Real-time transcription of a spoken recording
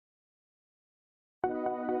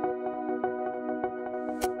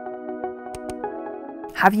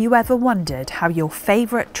Have you ever wondered how your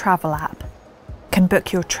favourite travel app can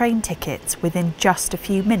book your train tickets within just a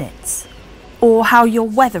few minutes? Or how your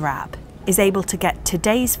weather app is able to get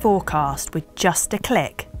today's forecast with just a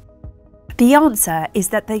click? The answer is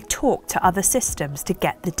that they talk to other systems to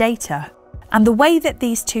get the data. And the way that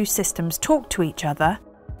these two systems talk to each other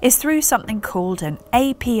is through something called an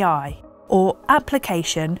API, or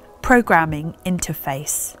Application Programming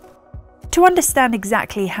Interface. To understand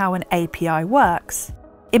exactly how an API works,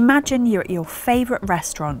 imagine you're at your favourite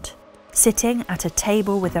restaurant, sitting at a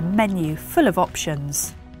table with a menu full of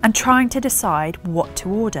options and trying to decide what to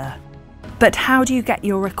order. But how do you get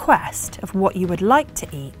your request of what you would like to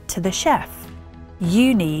eat to the chef?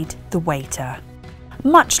 You need the waiter.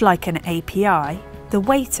 Much like an API, the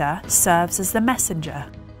waiter serves as the messenger,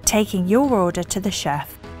 taking your order to the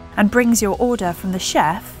chef and brings your order from the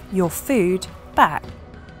chef, your food, back.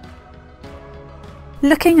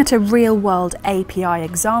 Looking at a real-world API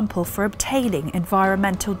example for obtaining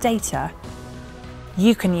environmental data,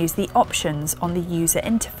 you can use the options on the user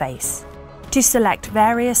interface to select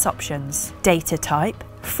various options: data type,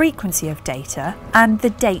 frequency of data, and the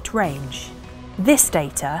date range. This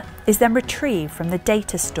data is then retrieved from the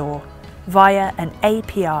data store via an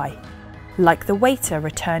API, like the waiter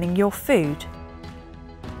returning your food,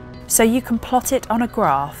 so you can plot it on a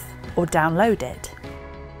graph or download it.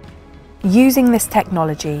 Using this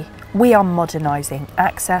technology, we are modernising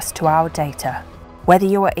access to our data. Whether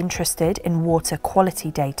you are interested in water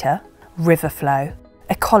quality data, river flow,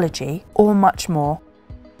 ecology, or much more,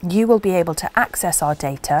 you will be able to access our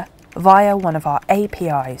data via one of our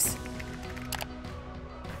APIs.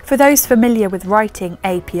 For those familiar with writing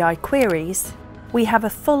API queries, we have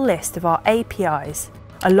a full list of our APIs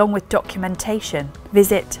along with documentation.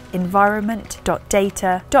 Visit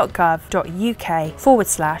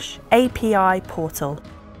environment.data.gov.uk/API portal.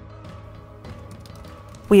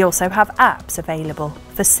 We also have apps available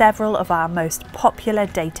for several of our most popular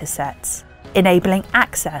datasets, enabling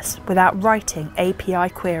access without writing API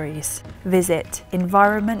queries. Visit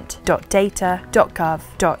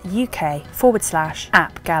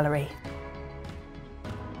environment.data.gov.uk/app gallery.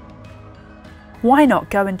 Why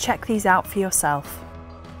not go and check these out for yourself?